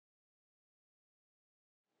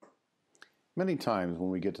Many times when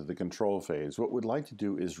we get to the control phase, what we'd like to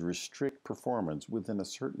do is restrict performance within a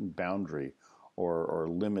certain boundary or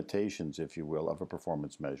limitations, if you will, of a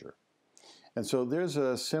performance measure. And so there's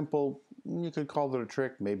a simple, you could call it a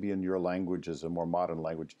trick, maybe in your language as a more modern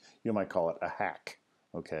language, you might call it a hack,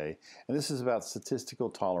 okay? And this is about statistical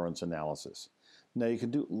tolerance analysis. Now you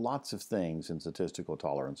can do lots of things in statistical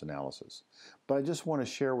tolerance analysis, but I just want to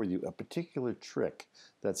share with you a particular trick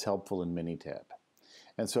that's helpful in Minitab.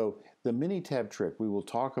 And so the Minitab trick we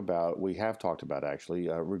have talked about actually,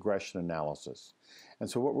 regression analysis. And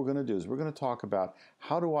so what we're going to do is we're going to talk about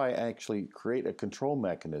how do I actually create a control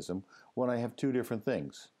mechanism when I have two different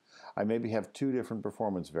things. I maybe have two different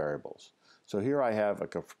performance variables. So here I have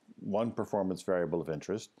one performance variable of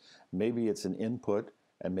interest. Maybe it's an input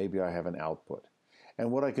and maybe I have an output.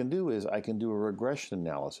 And what I can do is I can do a regression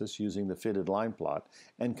analysis using the fitted line plot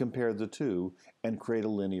and compare the two and create a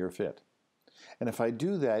linear fit. And if I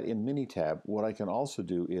do that in Minitab, what I can also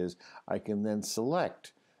do is I can then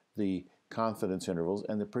select the confidence intervals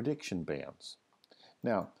and the prediction bands.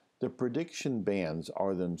 Now, the prediction bands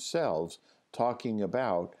are themselves talking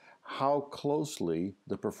about how closely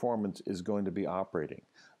the performance is going to be operating.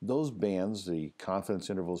 Those bands, the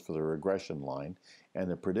confidence intervals for the regression line and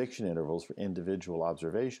the prediction intervals for individual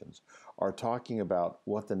observations, are talking about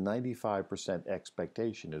what the 95%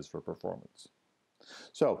 expectation is for performance.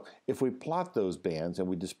 So if we plot those bands and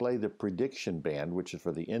we display the prediction band, which is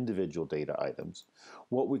for the individual data items,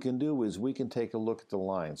 what we can do is we can take a look at the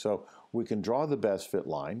line. So we can draw the best fit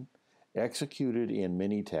line, execute it in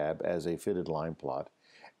Minitab as a fitted line plot,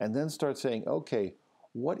 and then start saying, okay,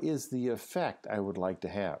 what is the effect I would like to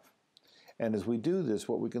have? And as we do this,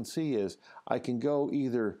 what we can see is I can go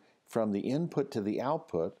either from the input to the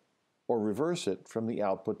output or reverse it from the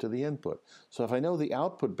output to the input. So if I know the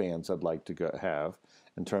output bands I'd like to have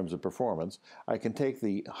in terms of performance, I can take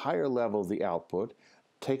the higher level of the output,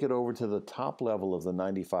 take it over to the top level of the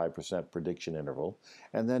 95% prediction interval,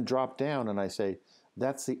 and then drop down and I say,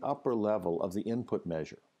 that's the upper level of the input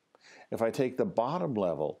measure. If I take the bottom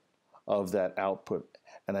level of that output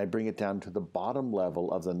and I bring it down to the bottom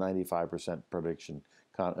level of the 95% prediction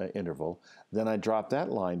interval, then I drop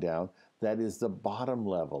that line down, that is the bottom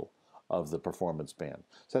level of the performance band.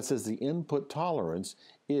 So that says the input tolerance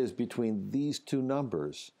is between these two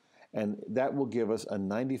numbers, and that will give us a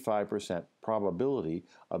 95% probability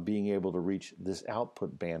of being able to reach this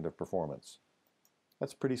output band of performance.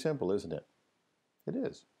 That's pretty simple, isn't it? It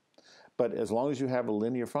is. But as long as you have a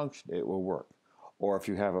linear function, it will work. Or if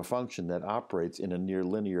you have a function that operates in a near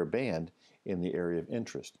linear band in the area of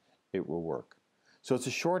interest, it will work. So it's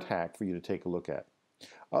a short hack for you to take a look at.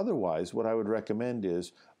 Otherwise, what I would recommend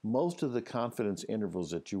is most of the confidence intervals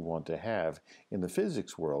that you want to have in the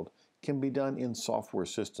physics world can be done in software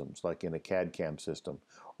systems, like in a CAD/CAM system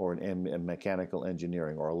or in mechanical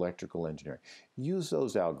engineering or electrical engineering. Use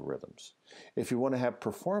those algorithms. If you want to have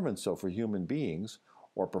performance, so for human beings,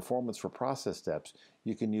 or performance for process steps,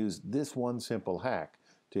 you can use this one simple hack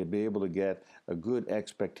to be able to get a good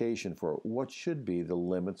expectation for what should be the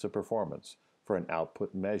limits of performance for an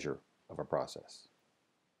output measure of a process.